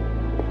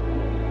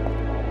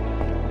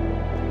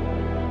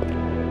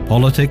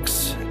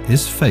 Politics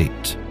is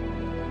fate,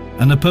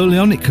 a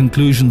Napoleonic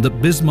conclusion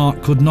that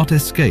Bismarck could not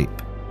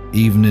escape,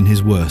 even in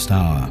his worst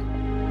hour.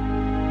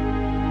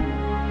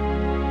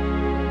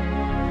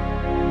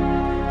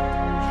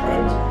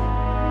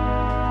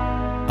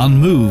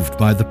 Unmoved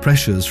by the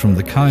pressures from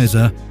the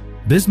Kaiser,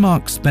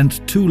 Bismarck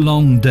spent 2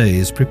 long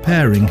days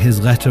preparing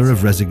his letter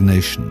of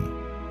resignation.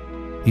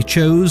 He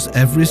chose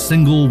every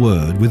single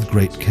word with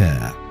great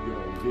care.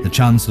 The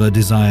Chancellor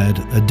desired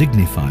a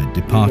dignified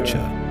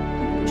departure.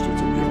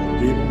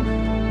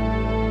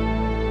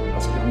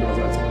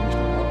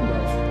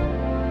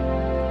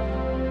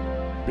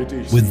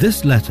 With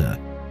this letter,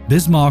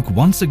 Bismarck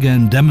once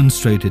again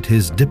demonstrated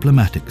his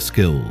diplomatic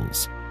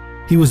skills.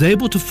 He was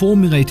able to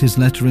formulate his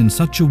letter in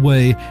such a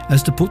way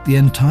as to put the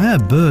entire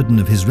burden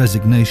of his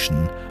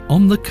resignation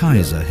on the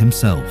Kaiser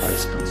himself.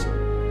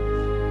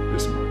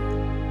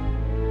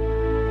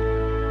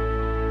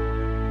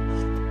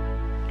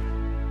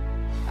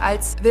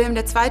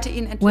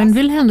 When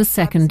Wilhelm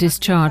II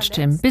discharged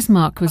him,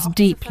 Bismarck was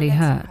deeply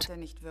hurt.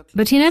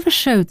 But he never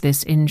showed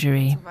this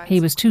injury. He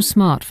was too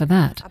smart for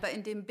that.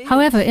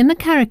 However, in the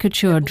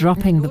caricature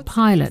Dropping the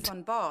Pilot,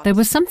 there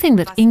was something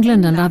that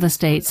England and other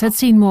states had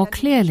seen more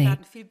clearly,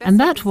 and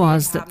that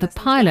was that the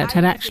pilot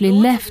had actually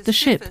left the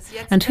ship,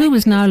 and who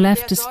was now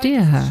left to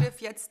steer her.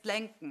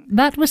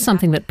 That was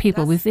something that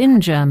people within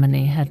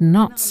Germany had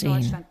not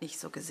seen.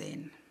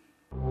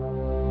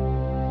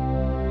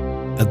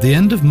 At the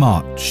end of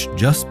March,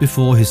 just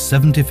before his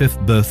 75th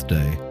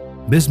birthday,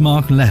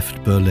 Bismarck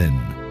left Berlin.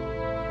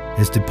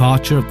 His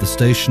departure at the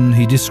station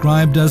he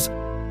described as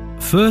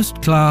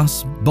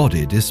first-class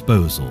body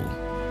disposal.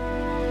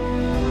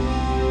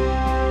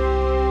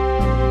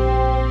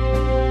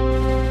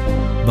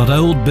 But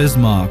old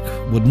Bismarck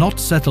would not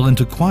settle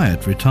into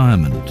quiet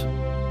retirement.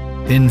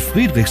 In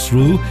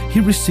Friedrichsruh, he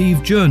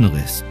received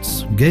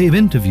journalists, gave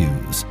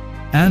interviews,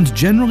 and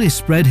generally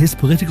spread his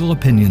political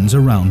opinions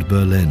around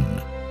Berlin.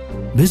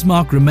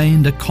 Bismarck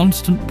remained a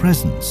constant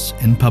presence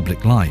in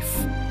public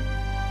life.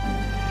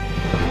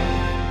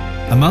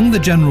 Among the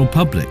general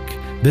public,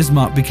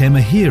 Bismarck became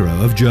a hero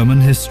of German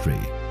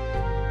history.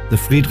 The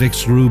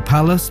Friedrichsruh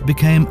Palace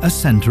became a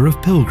center of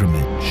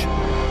pilgrimage.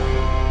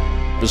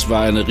 This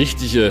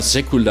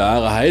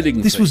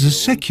was a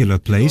secular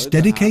place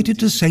dedicated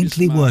to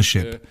saintly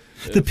worship.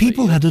 The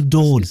people had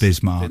adored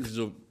Bismarck.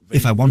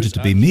 If I wanted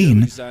to be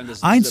mean,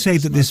 I'd say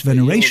that this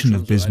veneration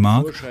of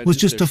Bismarck was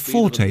just a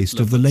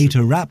foretaste of the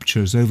later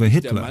raptures over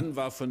Hitler.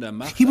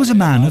 He was a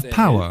man of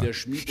power.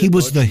 He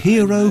was the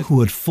hero who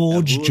had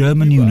forged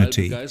German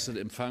unity.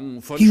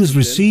 He was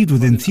received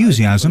with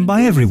enthusiasm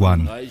by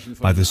everyone,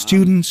 by the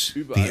students,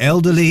 the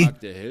elderly,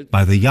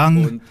 by the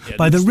young,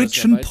 by the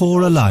rich and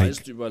poor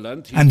alike.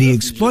 And he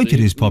exploited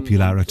his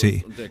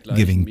popularity,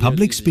 giving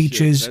public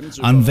speeches,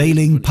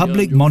 unveiling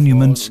public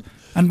monuments,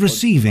 and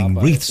receiving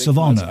wreaths of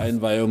honor.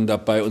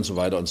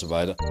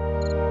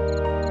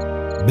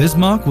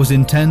 Bismarck was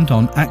intent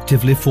on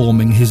actively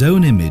forming his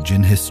own image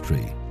in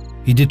history.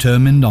 He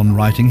determined on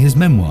writing his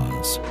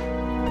memoirs.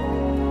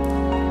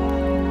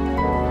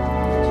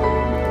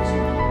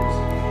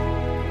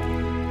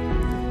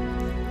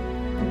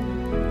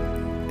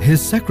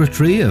 His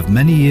secretary of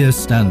many years'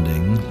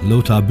 standing,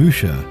 Lothar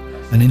Bücher,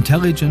 an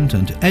intelligent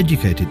and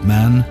educated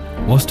man,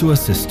 was to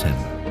assist him.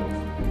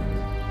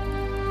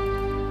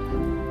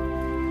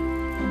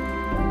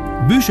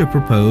 Bücher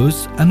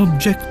proposed an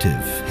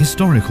objective,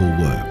 historical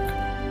work.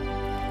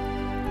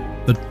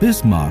 But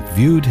Bismarck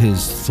viewed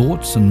his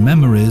thoughts and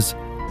memories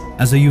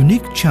as a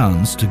unique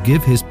chance to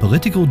give his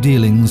political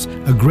dealings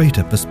a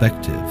greater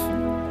perspective.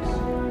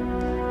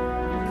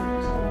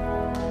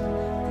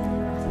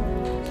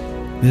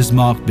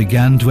 Bismarck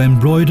began to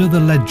embroider the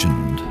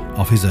legend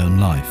of his own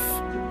life.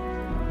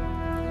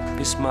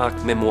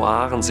 Bismarck's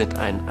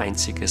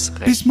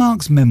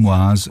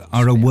memoirs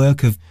are a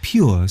work of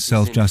pure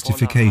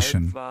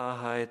self-justification.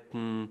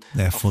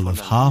 They're full of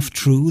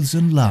half-truths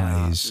and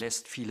lies.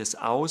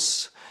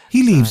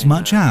 He leaves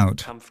much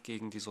out.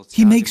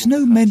 He makes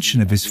no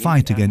mention of his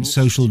fight against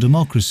social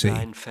democracy.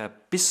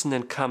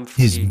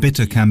 His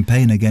bitter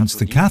campaign against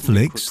the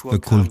Catholics, the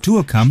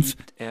Kulturkampf,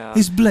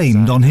 is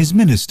blamed on his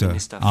minister,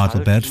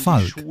 Adalbert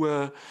Falk.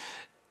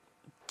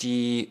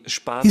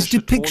 His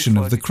depiction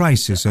of the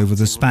crisis over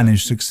the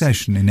Spanish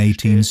succession in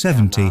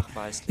 1870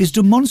 is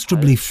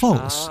demonstrably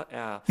false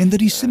in that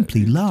he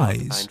simply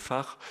lies.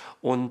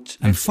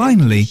 And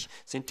finally,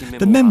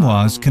 the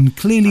memoirs can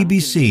clearly be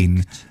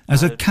seen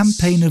as a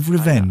campaign of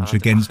revenge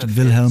against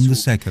Wilhelm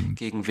II.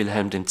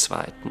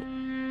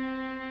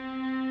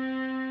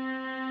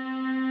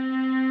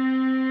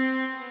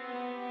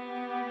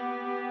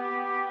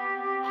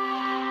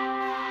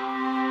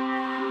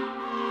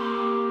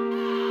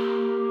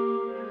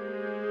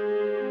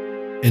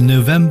 In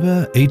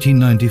November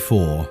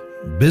 1894,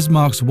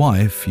 Bismarck's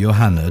wife,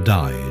 Johanna,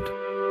 died.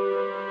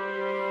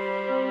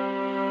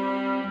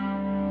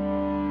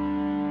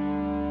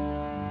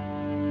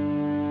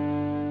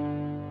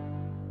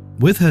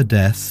 With her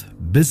death,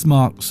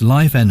 Bismarck's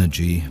life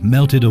energy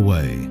melted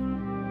away.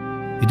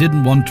 He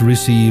didn't want to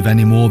receive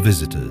any more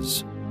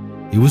visitors.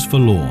 He was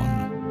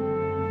forlorn.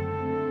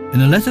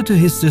 In a letter to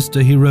his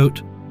sister, he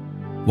wrote,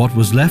 "What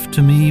was left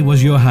to me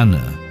was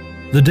Johanna,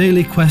 the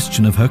daily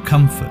question of her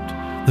comfort,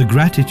 the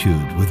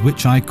gratitude with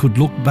which I could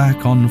look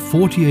back on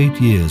 48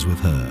 years with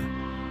her.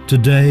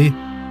 Today,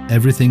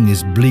 everything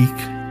is bleak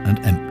and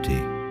empty."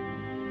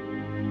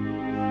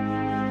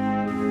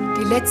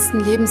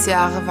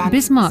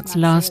 Bismarck's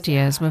last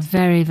years were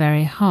very,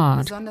 very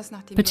hard,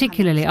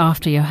 particularly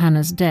after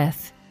Johanna's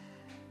death.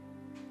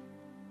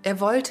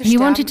 He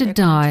wanted to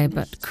die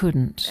but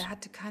couldn't.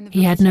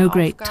 He had no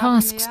great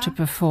tasks to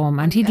perform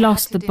and he'd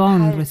lost the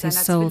bond with his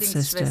soul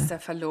sister.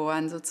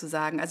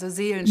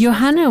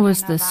 Johanna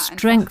was the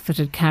strength that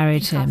had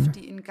carried him,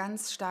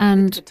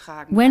 and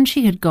when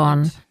she had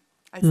gone,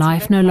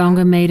 life no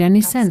longer made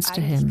any sense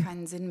to him.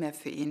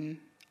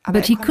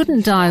 But he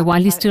couldn't die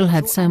while he still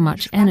had so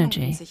much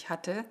energy.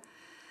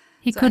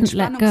 He couldn't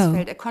let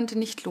go.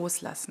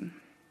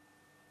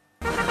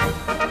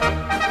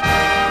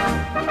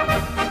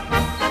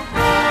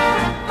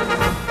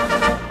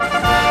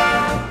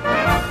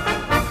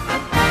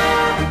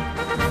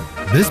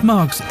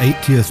 Bismarck's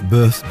 80th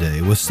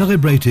birthday was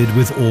celebrated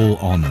with all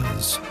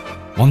honors.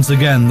 Once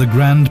again, the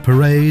Grand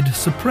Parade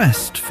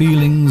suppressed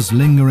feelings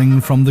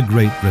lingering from the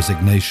Great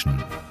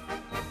Resignation.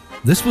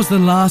 This was the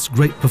last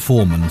great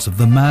performance of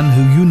the man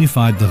who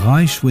unified the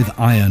Reich with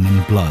iron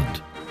and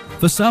blood.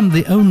 For some,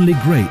 the only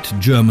great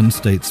German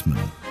statesman.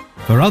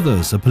 For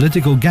others, a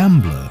political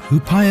gambler who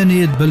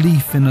pioneered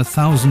belief in a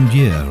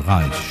 1,000-year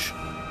Reich.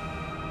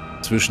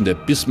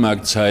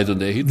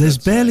 There's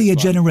barely a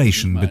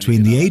generation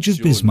between the age of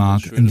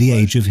Bismarck and the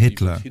age of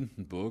Hitler.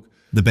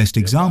 The best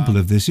example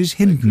of this is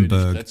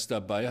Hindenburg.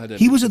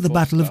 He was at the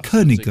Battle of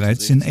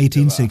Königgrätz in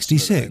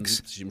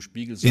 1866.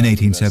 In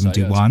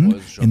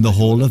 1871, in the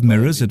Hall of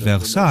Mirrors at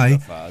Versailles,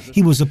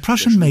 he was a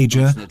Prussian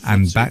major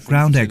and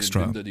background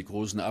extra.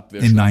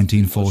 In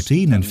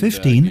 1914 and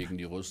 15,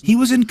 he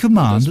was in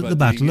command at the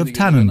Battle of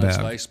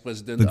Tannenberg,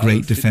 the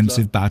great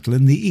defensive battle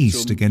in the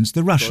east against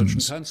the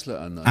Russians.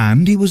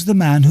 And he was the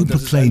man who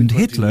proclaimed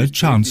Hitler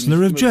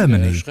Chancellor of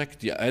Germany.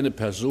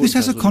 This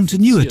has a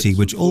continuity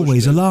which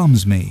always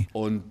alarms me.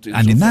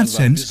 And in that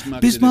sense,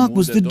 Bismarck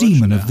was the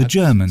demon of the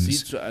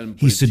Germans.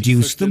 He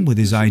seduced them with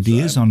his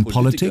ideas on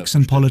politics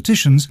and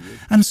politicians,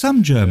 and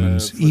some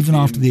Germans, even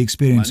after the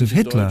experience of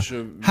Hitler,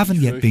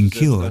 haven't yet been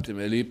cured.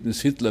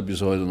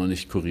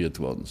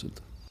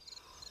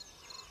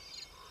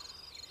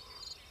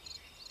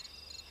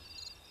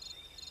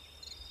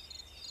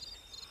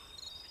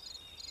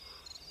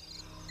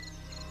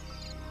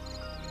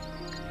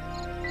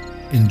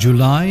 In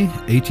July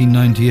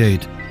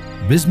 1898,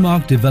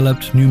 Bismarck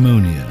developed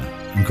pneumonia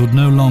and could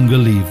no longer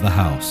leave the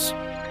house.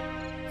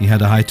 He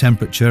had a high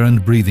temperature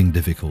and breathing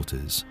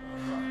difficulties.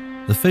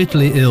 The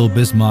fatally ill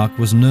Bismarck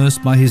was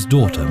nursed by his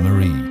daughter,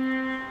 Marie.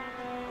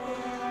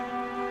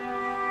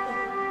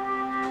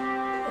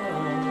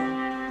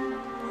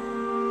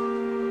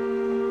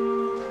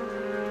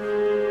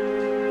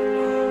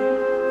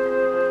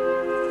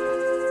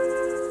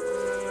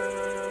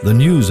 The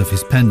news of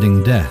his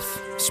pending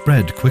death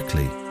spread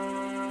quickly.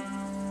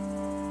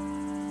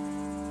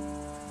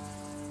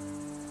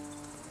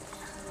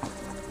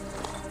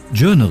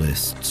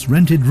 journalists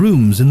rented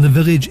rooms in the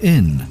village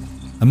inn.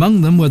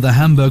 Among them were the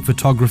Hamburg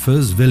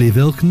photographers Willy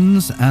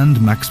Wilkens and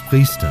Max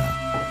Priester.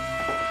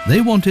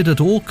 They wanted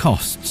at all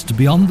costs to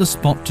be on the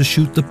spot to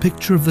shoot the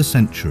picture of the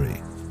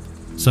century.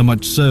 So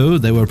much so,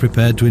 they were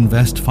prepared to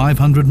invest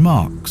 500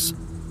 marks,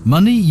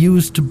 money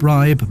used to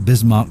bribe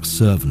Bismarck's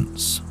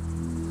servants.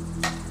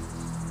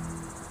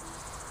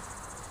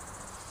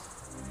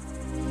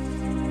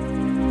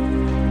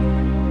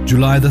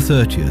 July the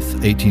 30th,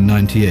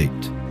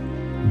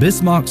 1898.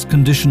 Bismarck's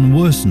condition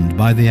worsened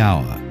by the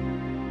hour.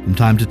 From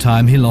time to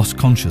time he lost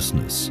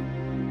consciousness.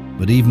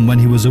 But even when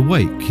he was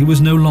awake, he was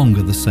no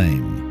longer the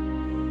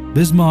same.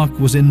 Bismarck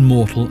was in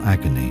mortal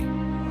agony.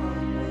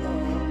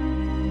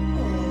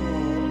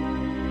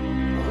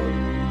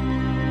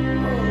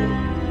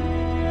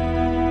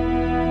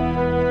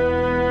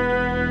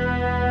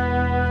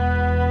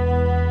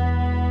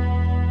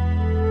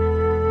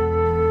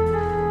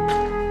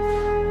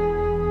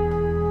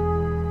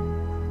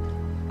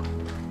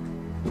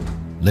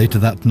 Later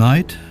that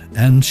night,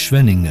 Ernst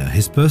Schwenninger,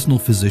 his personal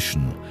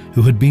physician,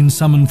 who had been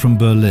summoned from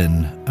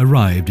Berlin,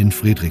 arrived in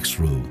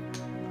Friedrichsruh.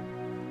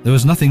 There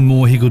was nothing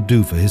more he could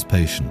do for his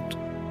patient.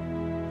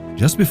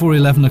 Just before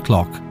 11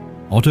 o'clock,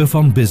 Otto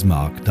von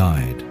Bismarck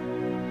died.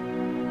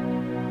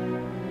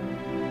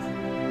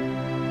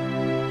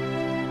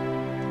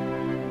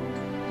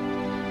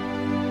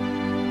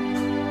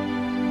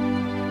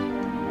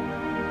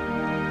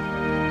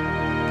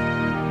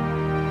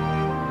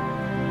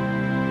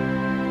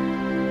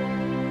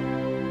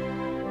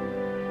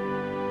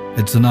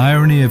 It's an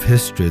irony of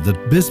history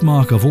that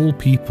Bismarck, of all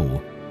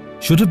people,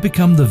 should have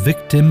become the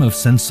victim of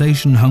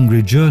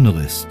sensation-hungry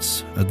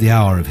journalists at the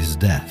hour of his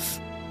death.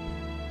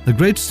 The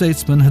great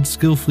statesman had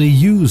skillfully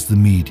used the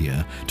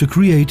media to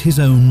create his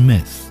own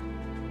myth.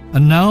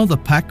 And now the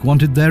pack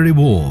wanted their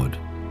reward.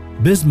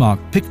 Bismarck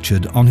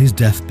pictured on his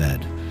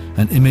deathbed,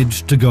 an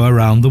image to go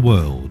around the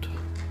world.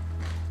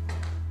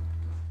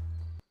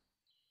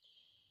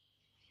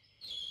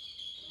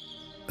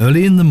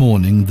 Early in the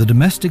morning, the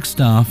domestic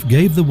staff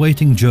gave the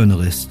waiting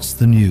journalists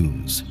the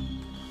news.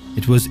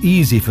 It was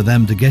easy for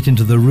them to get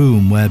into the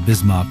room where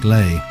Bismarck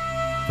lay,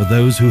 for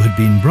those who had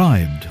been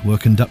bribed were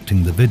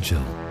conducting the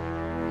vigil.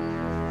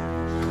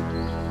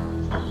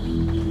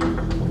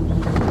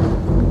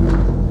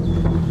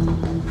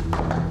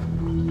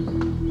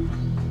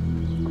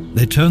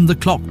 They turned the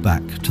clock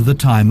back to the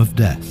time of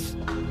death.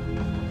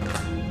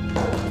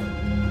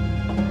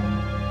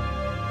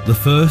 The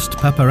first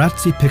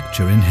paparazzi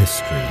picture in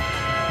history.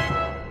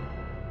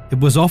 It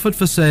was offered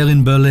for sale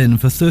in Berlin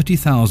for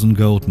 30,000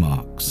 gold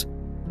marks,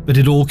 but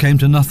it all came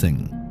to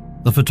nothing.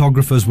 The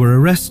photographers were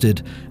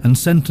arrested and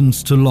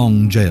sentenced to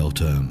long jail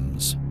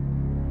terms.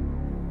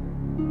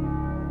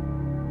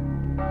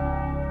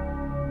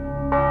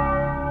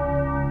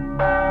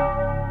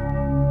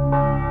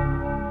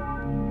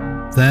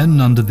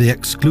 Then, under the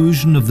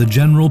exclusion of the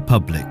general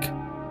public,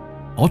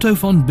 Otto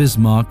von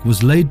Bismarck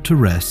was laid to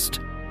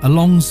rest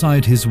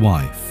alongside his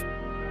wife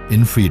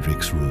in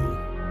Friedrichsruh.